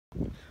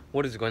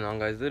What is going on,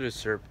 guys? This is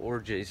Serp or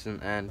Jason,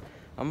 and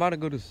I'm about to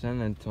go to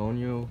San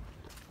Antonio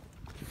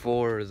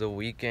for the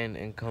weekend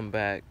and come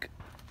back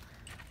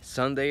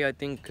Sunday, I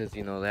think, because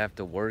they have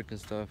to work and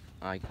stuff.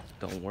 I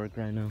don't work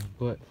right now,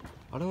 but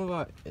I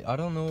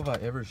don't know if I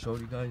ever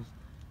showed you guys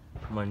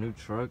my new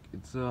truck.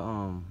 It's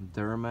a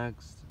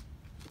Duramax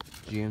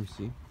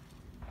GMC.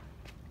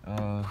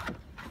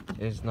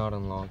 It's not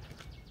unlocked,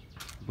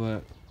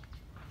 but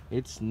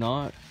it's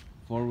not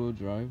four-wheel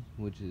drive,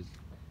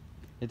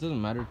 it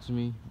doesn't matter to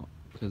me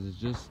because it's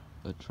just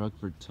a truck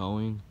for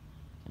towing,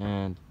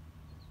 and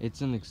it's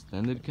an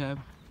extended cab.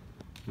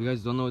 If you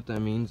guys don't know what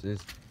that means,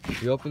 is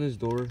you open this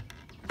door,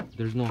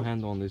 there's no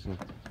handle on this one.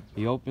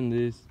 You open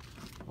this,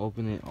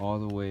 open it all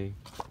the way,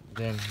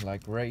 then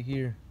like right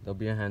here there'll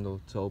be a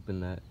handle to open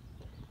that.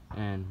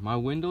 And my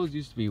windows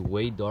used to be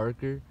way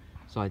darker,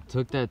 so I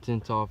took that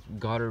tint off,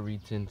 got it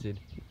retinted.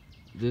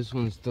 This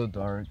one's still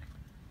dark.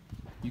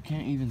 You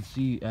can't even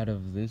see out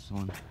of this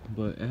one,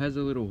 but it has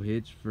a little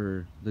hitch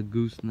for the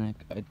gooseneck,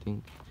 I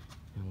think.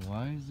 And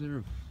why is there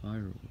a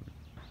firework?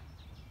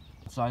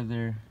 Inside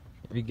there,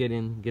 if you get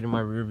in my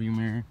rear view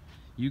mirror,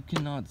 you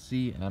cannot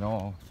see at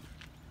all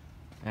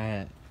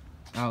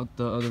out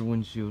the other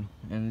windshield.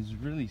 And it's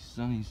really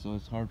sunny, so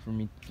it's hard for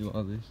me to do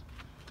all this.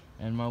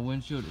 And my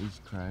windshield is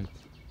cracked.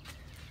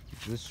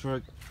 This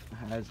truck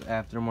has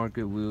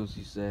aftermarket wheels,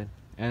 he said.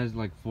 And it's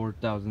like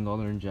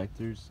 $4,000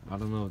 injectors. I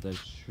don't know if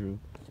that's true.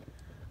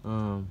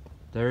 I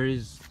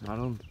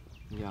don't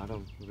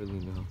really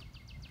know.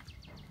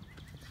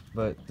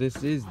 But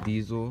this is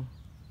diesel.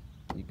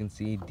 You can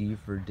see D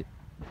for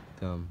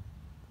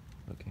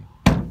okay.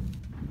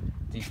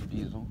 D for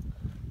diesel.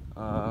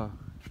 I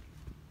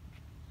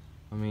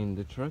mean,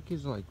 the truck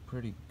is like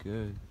pretty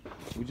good.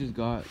 We just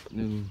got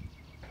new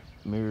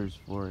mirrors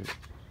for it.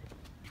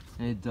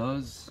 And it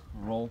does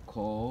roll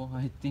coal,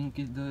 I think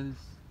it does.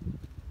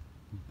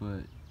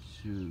 But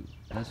shoot,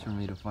 that's for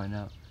me to find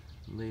out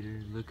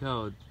later. Look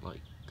how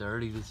like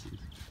dirty this is.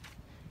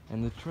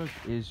 And the truck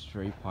is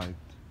straight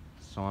piped,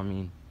 so I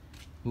mean,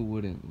 who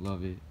wouldn't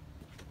love it?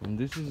 And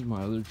this is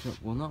my other truck,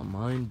 well, not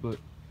mine, but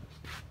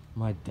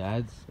my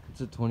dad's.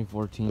 It's a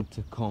 2014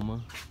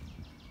 Tacoma.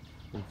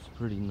 It's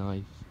pretty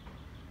nice.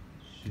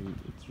 Shoot,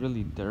 it's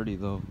really dirty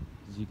though,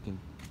 as you can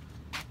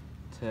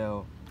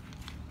tell.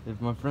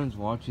 If my friend's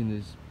watching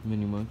this,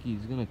 Mini Monkey,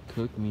 he's gonna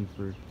cook me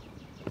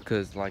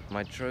because like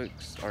my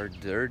trucks are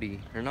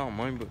dirty. They're not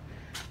mine, but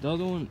the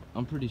other one,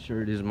 I'm pretty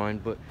sure it is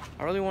mine, but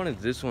I really wanted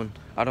this one.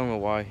 I don't know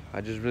why.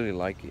 I just really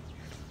like it.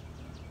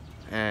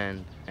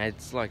 And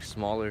it's like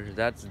smaller.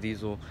 That's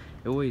diesel.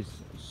 It weighs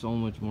so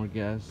much more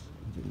gas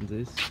than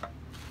this.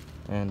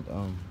 And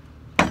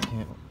I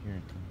can't hear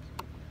it.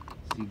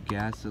 See,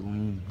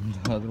 gasoline.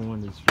 The other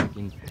one is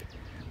freaking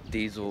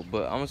diesel.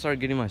 But I'm gonna start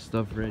getting my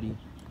stuff ready,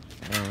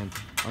 and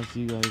I'll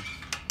see you guys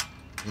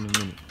in a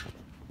minute.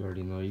 You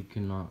already know you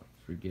cannot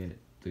forget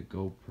the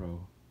GoPro.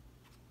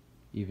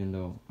 Even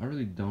though I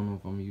really don't know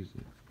if I'm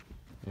using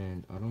it,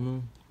 and I don't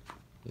know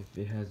if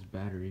it has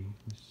battery.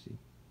 Let's see.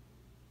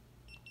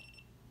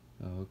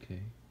 Oh,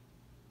 okay.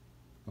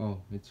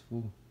 Oh, it's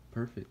full.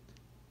 Perfect.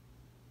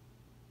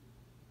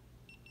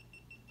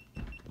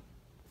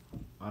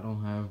 I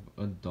don't have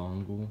a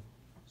dongle,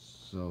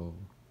 so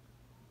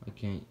I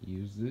can't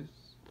use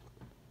this,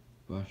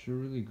 but I should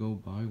really go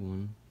buy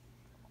one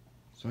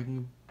so I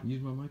can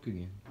use my mic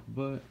again.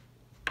 But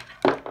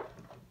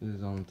this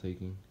is all I'm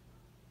taking.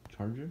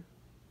 Charger?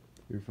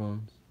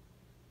 Earphones.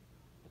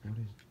 What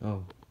is,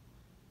 oh,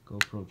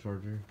 GoPro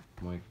charger,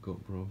 my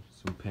GoPro,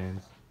 some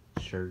pants,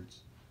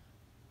 shirts,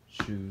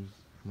 shoes,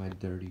 my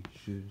dirty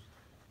shoes.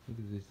 Look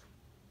at this.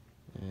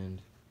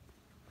 And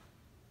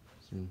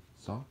some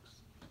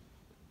socks.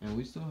 And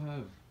we still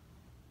have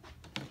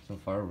some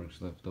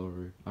fireworks left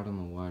over. I don't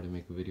know why to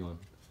make a video on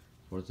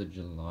 4th of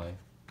July.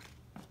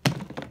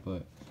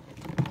 But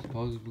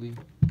supposedly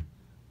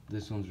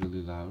this one's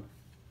really loud.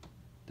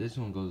 This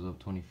one goes up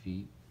 20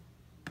 feet.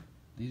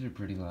 These are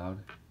pretty loud.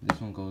 This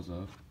one goes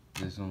up.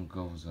 This one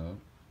goes up.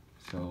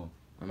 So,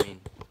 I mean,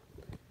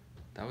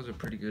 that was a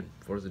pretty good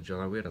 4th of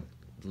July. We had a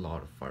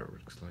lot of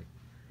fireworks. Like,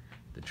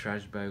 the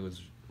trash bag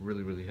was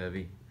really, really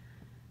heavy.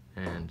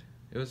 And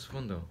it was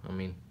fun, though. I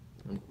mean,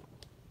 I'm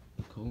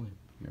Colin.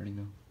 You already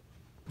know.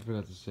 I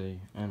forgot to say,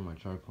 and my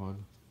tripod.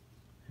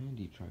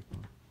 Handy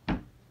tripod.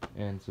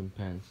 And some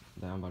pants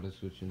that I'm about to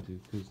switch into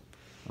because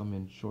I'm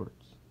in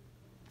shorts.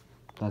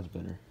 That's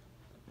better.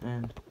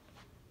 And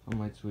I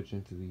might switch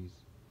into these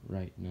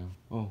right now.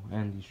 Oh,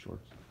 and these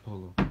shorts.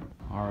 Polo.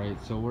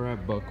 Alright, so we're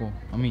at Buckle.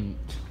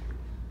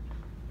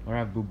 We're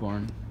at Boot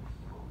Barn.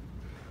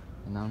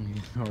 And I don't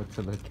even know what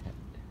to look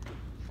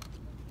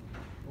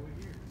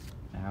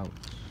at. Ouch.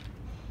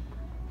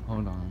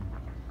 Hold on.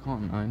 Call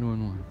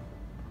 911.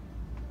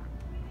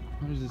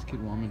 What does this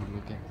kid want me to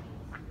look at?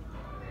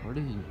 Where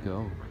did he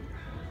go?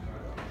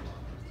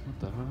 What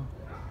the hell?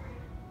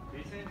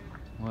 Jason?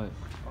 What?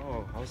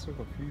 Oh, I was so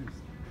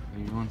confused.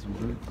 Hey, you want some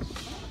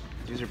boots?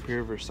 These are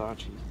pure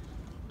Versace.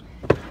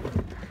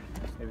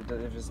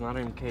 If it's not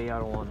MK, I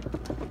don't want it.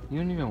 You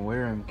don't even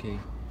wear MK.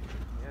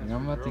 Yeah, Like,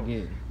 I'm about to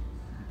get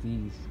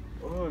these.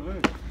 Oh,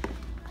 look.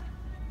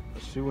 A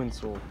shoe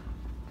insole.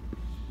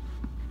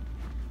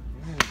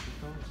 Yeah,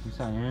 Yes,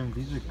 I am.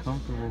 These are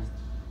comfortable.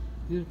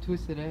 These are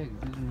twisted eggs.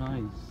 These are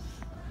nice.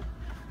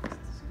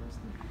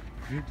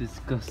 You're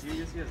disgusting. He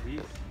has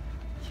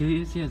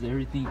these. He has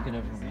everything you could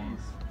ever want.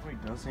 No, he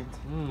doesn't.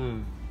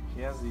 Mm.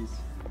 He has these.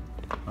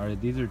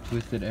 Alright, these are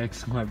twisted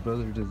eggs. My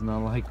brother does not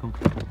like them.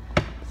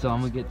 So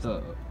I'm gonna get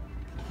the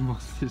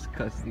most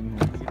disgusting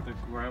You ones. get the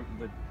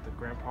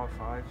grandpa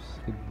fives.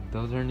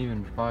 Those aren't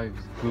even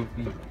fives.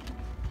 Goofy.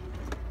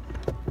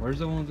 Where's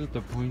the ones with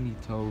the pointy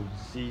toes?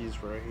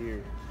 These right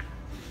here.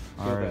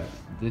 Alright,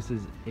 this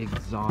is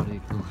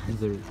exotic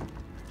leather.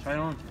 Try it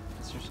on.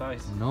 It's your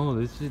size. No,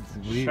 this shit's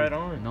weird. Try it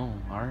on. No,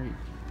 alright.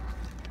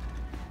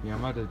 Yeah,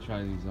 I'm about to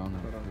try these on.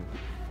 Hold on.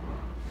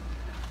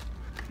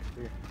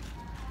 Here.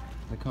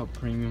 Look how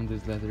premium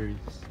this leather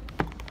is.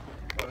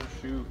 Other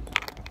shoe.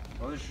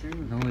 Other shoe.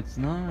 No, it's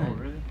not. Oh,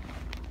 really?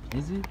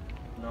 Is it?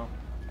 No.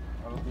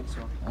 I don't think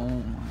so. Oh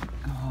my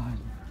god.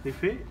 They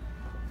fit?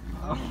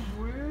 Oh,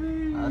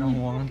 wait. I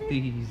don't want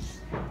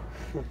these.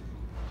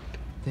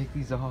 Take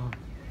these off.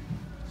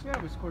 Yeah,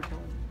 we scored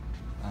one.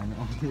 I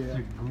know. These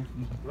are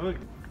goofy. Look.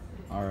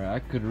 Alright, I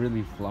could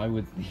really fly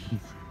with these.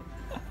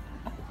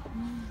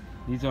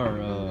 These are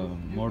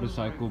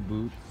motorcycle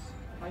boots.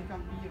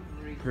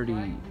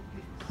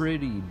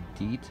 Pretty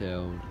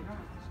detailed.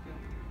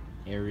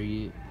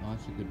 Ariat. Oh,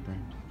 that's a good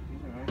brand.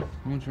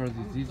 How much are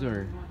these? These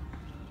are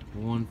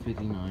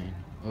 $159.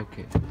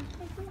 Okay.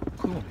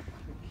 Cool.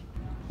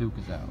 Luke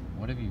is out.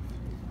 What if you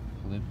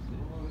flipped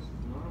it?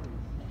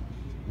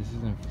 This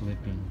isn't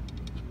flipping.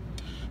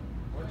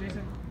 What,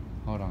 Jason?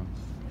 Hold on.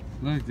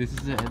 Look, this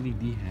is an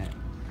LED hat.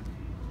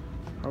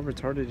 How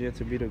retarded you have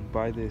to be to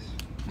buy this?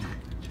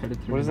 Try to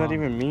turn What does it that on.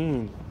 even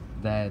mean?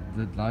 That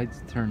the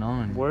lights turn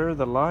on. Where are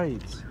the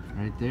lights?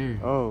 Right there.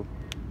 Oh,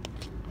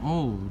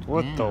 Oh,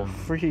 what damn. the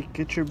freak?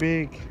 Get your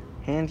big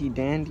handy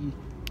dandy.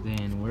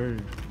 Then where?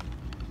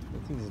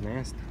 That thing's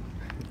nasty.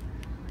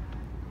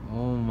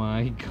 Oh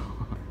my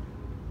god.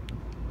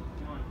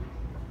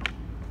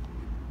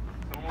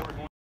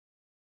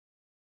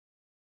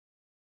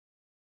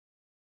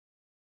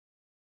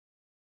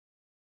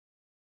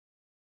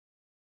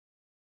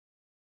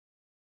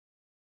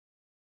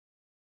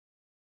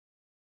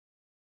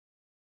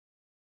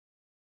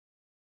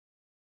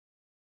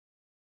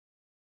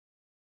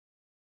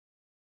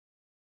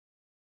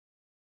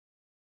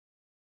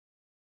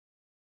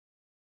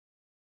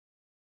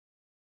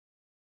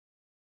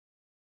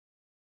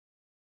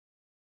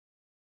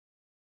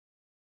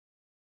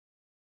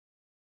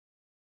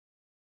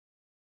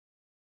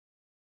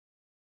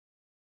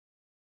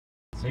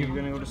 So you're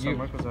gonna go to San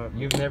Marcos out?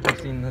 You've never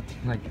seen nothing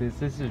like this.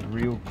 This is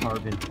real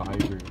carbon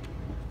fiber.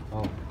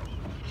 Oh,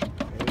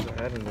 There's a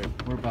head in there.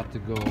 we're about to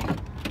go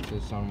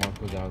to San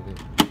Marcos outlet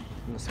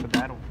In the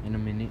skedaddle. in a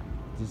minute.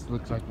 This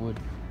looks like wood.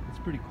 It's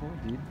pretty cool,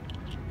 dude.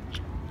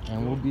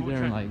 And we'll be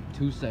there in like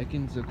 2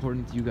 seconds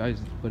according to you guys,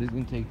 but it's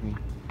gonna take me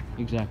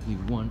exactly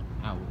 1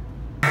 hour.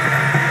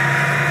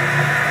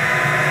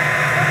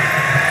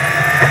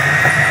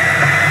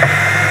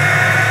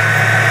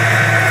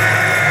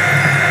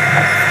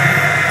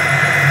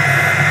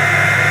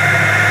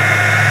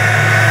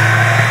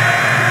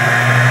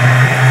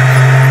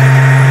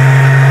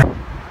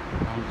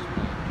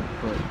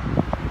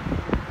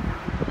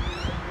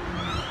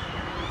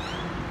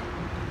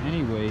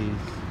 Anyways,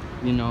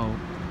 you know,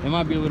 it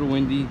might be a little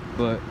windy,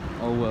 but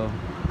oh well,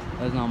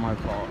 that's not my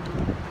fault.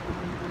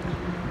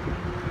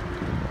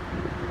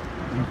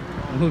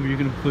 I hope you're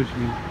gonna push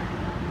me.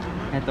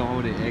 I have to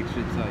hold it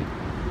extra tight.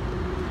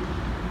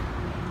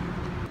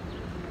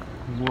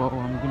 Whoa,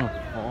 I'm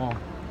gonna fall.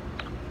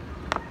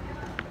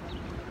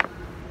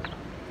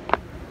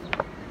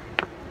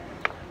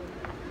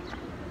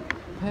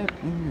 Pep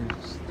in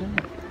your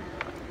step.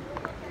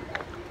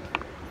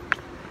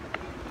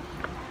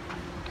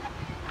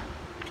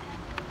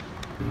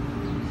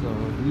 So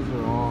these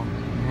are all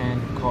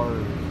hand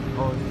carved.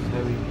 Oh, this is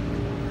heavy.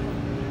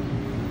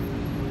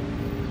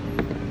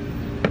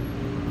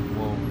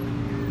 Whoa,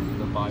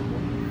 the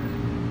Bible.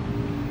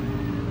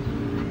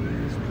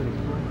 It's pretty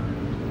cool.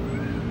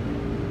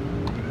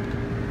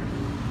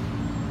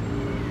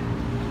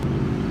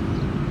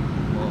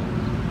 Whoa.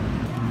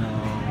 No.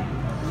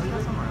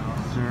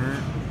 Sir.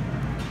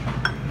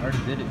 I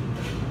already did it.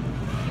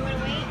 You want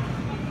to wait?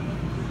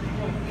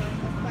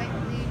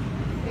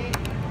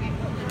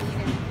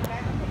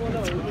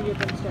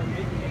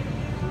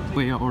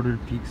 Wait, I ordered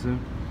pizza,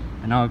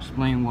 and I'll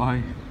explain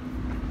why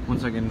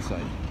once I get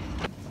inside.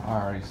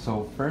 Alright,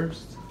 so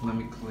first, let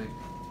me click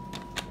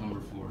number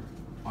 4.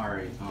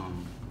 Alright,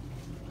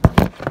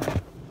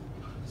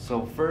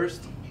 so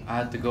first, I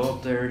had to go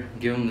up there,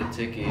 give him the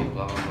ticket,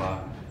 blah, blah, blah.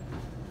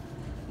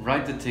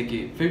 Write the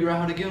ticket, figure out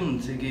how to give him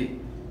the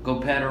ticket, go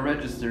pay at a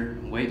register,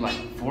 wait like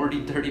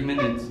 40-30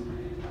 minutes,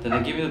 then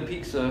they give me the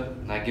pizza,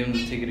 and I give him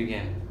the ticket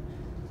again.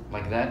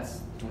 Like,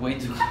 that's way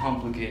too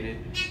complicated,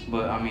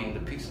 but I mean,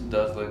 the pizza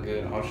does look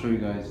good. I'll show you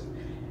guys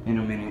in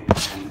a minute.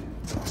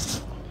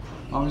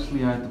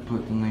 Obviously, I had to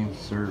put the name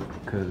Sir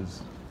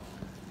because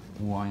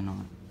why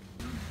not?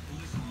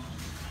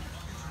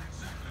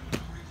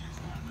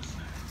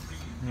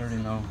 You already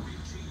know.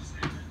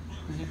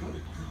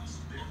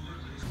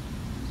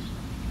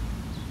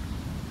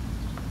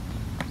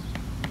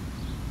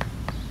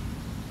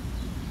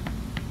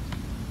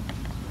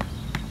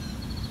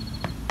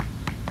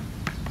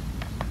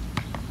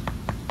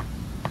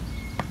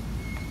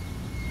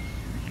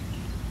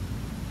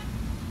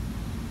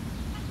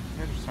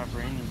 Stop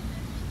raining.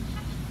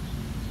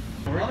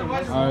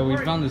 Alright, we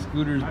found the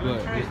scooters,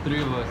 but there's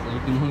 3 of us, and we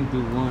can only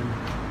do one.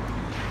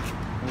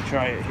 Let me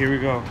try it. Here we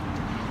go.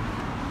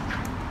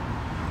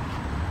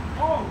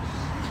 Oh!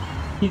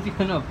 He's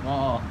gonna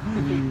fall.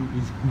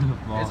 He's gonna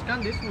fall. It's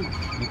gone this way.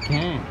 You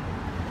can't.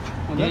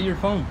 Get your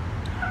phone.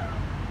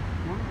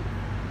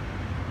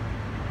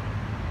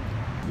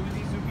 Look at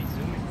these would be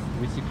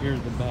zooming. We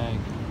secured the bag.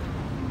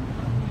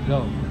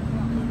 Go.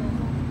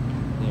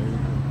 There you go.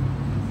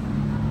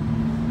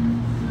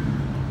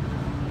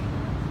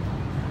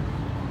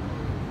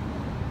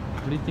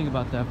 What do you think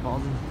about that,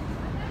 Father?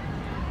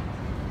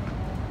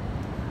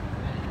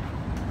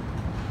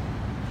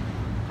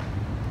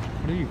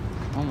 What are you?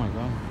 Oh my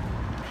god.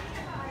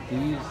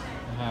 These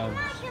have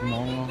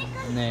small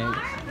necks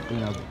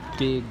and a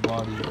big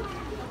body.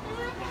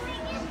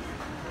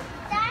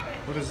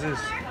 What is this?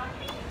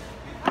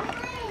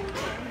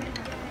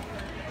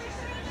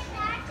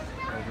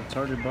 A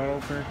retarded bottle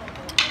opener?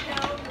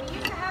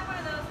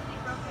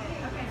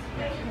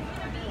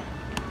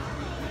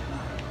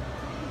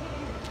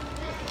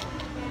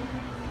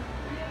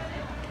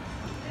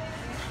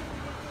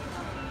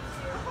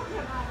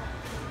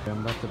 I'm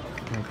about to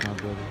prank my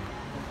brother.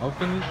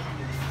 Open it.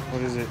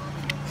 What is it?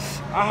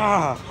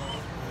 Ah!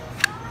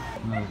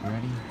 No,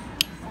 ready?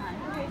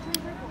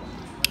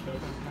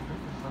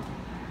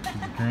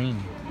 It's green.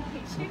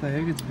 What the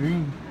heck? It's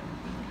green.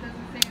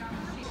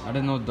 I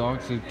didn't know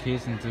dogs could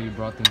kiss until you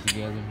brought them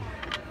together.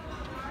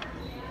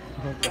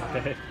 What the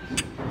heck?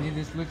 Hey,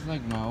 this looks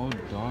like my old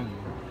dog.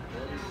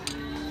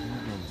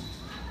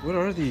 What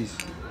are these?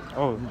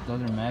 Oh,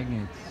 Those are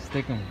magnets.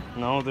 Stick them.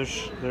 no,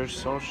 they're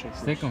social.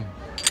 Stick them.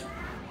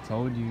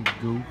 Told you,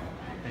 goof.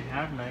 They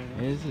have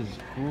magnets. This is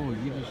cool.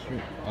 You just.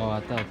 Oh, I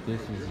thought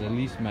this was at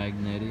least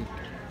magnetic.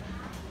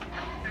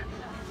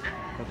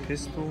 A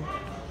pistol.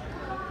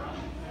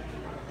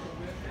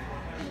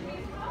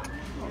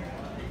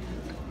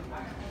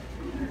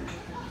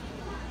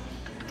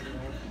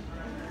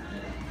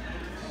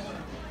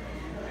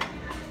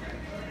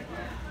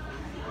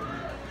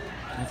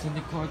 That's what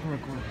they call it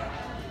record.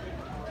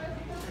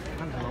 I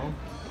don't know.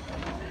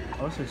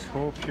 Oh, this is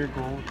gold, pure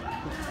gold.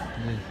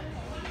 This.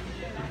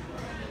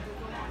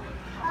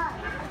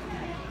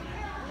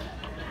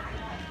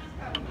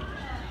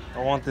 I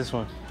want this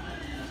one.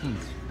 This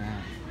one's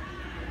fat.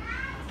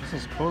 This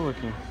is cool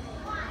looking.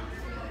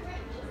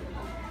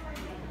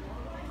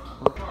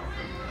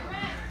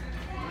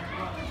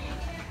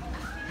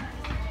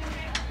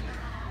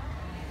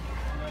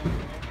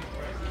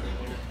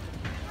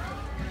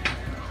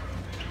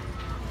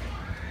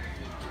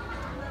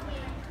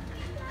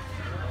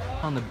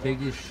 On the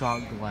biggest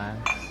shot glass.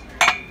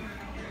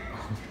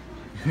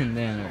 And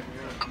then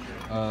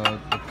the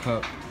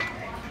cup.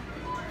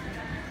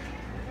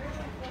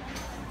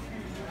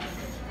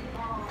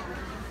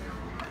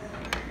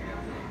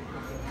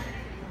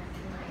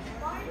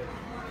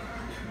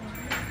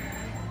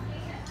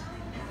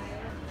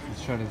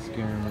 Let's try to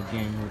scare him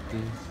again with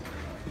this.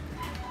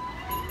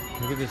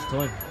 Look at this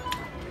toy.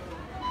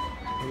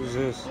 What is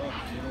this?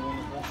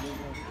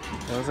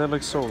 Why does that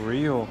look so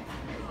real?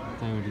 I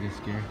thought you would get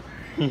scared.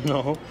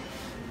 No.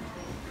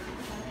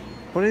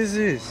 What is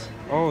this?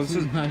 Oh, this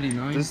is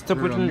 $2.99 this is to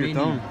for put a in your mini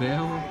thumb.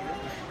 bell.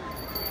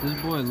 This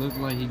boy looked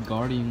like he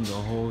guarding the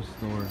whole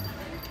store.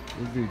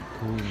 This dude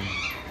cool.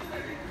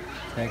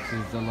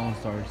 Texas, the Lone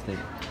Star State.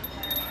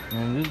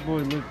 Man, this boy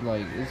looked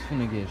like it's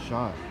finna get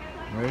shot.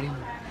 Ready?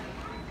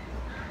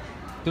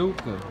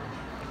 Tuka.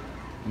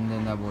 And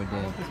then that boy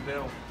dead. This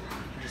bell.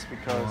 Just He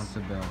because. wants a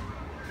bell.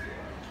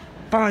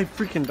 $5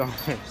 freaking.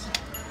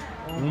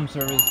 Room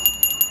service.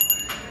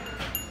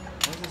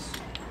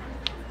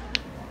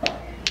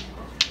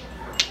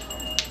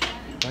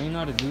 Don't you know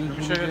how to do this?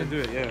 I'm sure how to do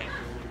it, yeah. There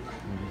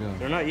you go.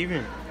 They're not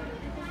even.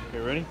 Okay,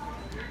 ready?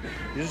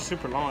 These are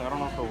super long. I don't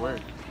know if it'll work.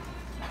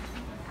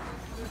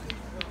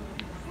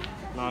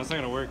 No, it's not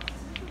gonna work.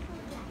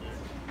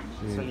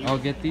 It's an Oh,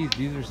 even. get these.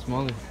 These are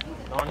smaller.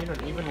 No, I need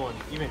an even one.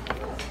 Even.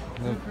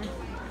 Look.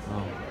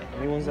 Oh,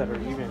 Any ones that are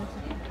even.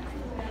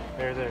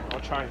 There. I'll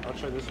try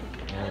this one.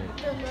 alright.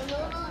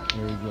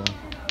 There we go.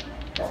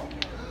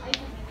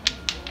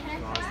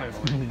 No, it's not gonna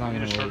work. It's not I need a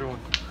gonna shorter work.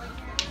 one.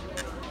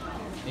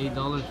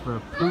 $8 for a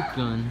poop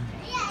gun.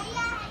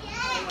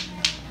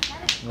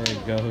 There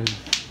it goes.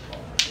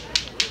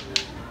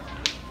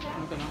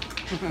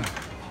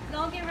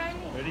 No, get ready.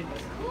 Ready?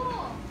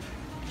 Cool.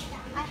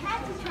 I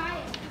had to try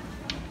it.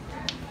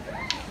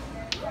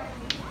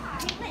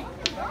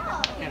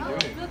 Can't do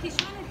it. Look, he's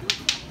trying to do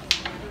it.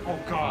 Oh Oh,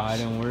 gosh. it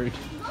didn't work.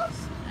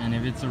 And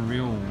if it's a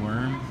real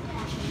worm,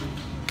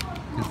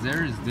 because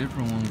there's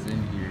different ones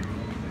in here.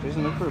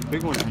 Doesn't look for a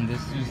big one. And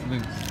this just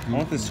looks I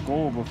want goofy. the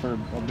skull, but for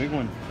a big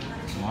one.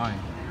 Why?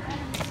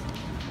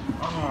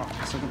 Oh,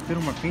 so I can fit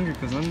on my finger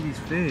because none of these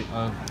fit.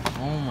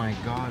 Oh my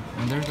god.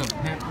 And there's a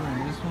pepper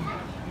in this one.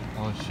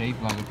 Oh, it's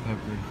shaped like a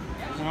pepper.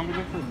 And I'm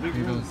looking for a big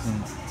Here one. goes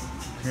some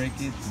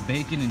crickets,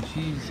 bacon and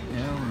cheese.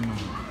 Hell no.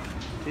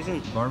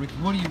 Isn't Barbecue.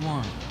 What do you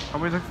want? I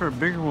would look for a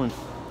bigger one.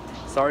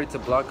 Sorry to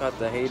block out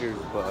the haters,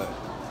 but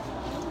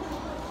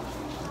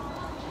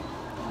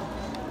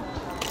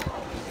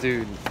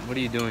dude, what are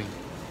you doing?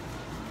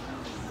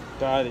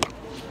 Got it.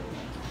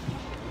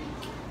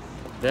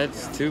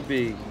 That's too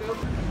big.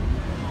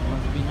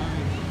 Must be nice.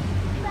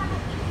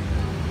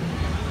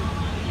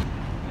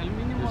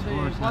 This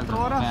horse has a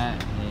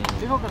fat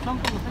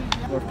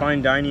head. We're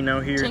fine dining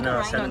out here in Take a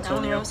right San on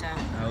Antonio. Dolorosa,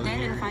 Out then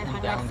here in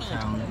 500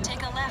 downtown. feet,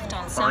 take a left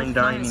on Fine South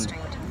dining. Main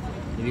Street.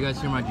 If you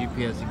guys hear my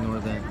GPS, ignore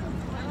that.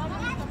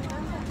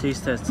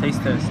 Taste test,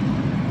 taste test.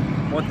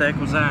 What the heck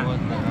was that? What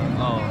the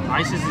hell?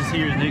 ISIS is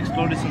here. They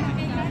exploded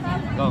something.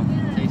 Oh, go.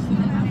 Taste it.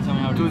 Tell me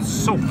how it Dude, is.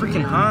 it's so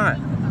freaking hot.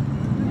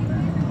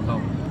 Go.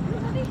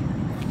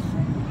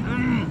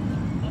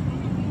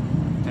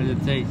 How does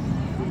it taste?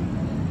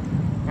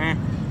 Eh.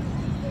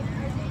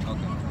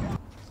 Okay.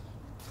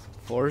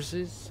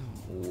 Forces?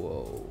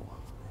 Whoa.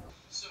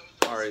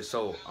 Alright,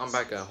 so I'm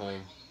back at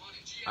home.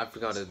 I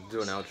forgot to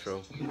do an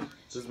outro.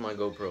 This is my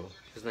GoPro.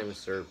 His name is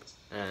Serp.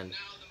 And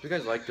if you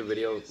guys like the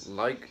video,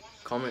 like,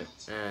 comment,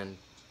 and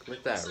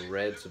click that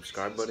red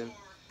subscribe button.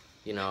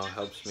 You know, it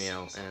helps me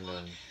out. And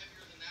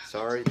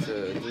sorry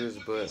to do this,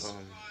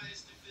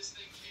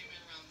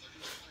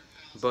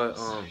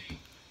 but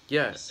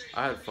yeah,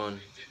 I had fun.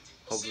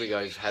 Hopefully you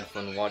guys had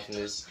fun watching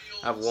this.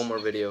 I have one more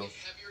video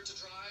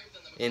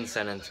in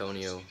San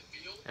Antonio,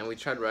 and we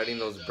tried riding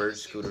those bird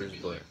scooters,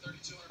 but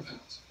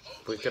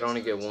we could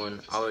only get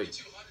one.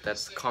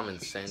 That's common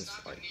sense,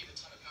 like,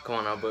 come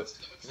on now. But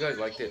if you guys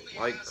liked it,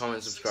 like,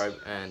 comment, subscribe,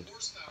 and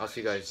I'll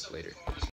see you guys later.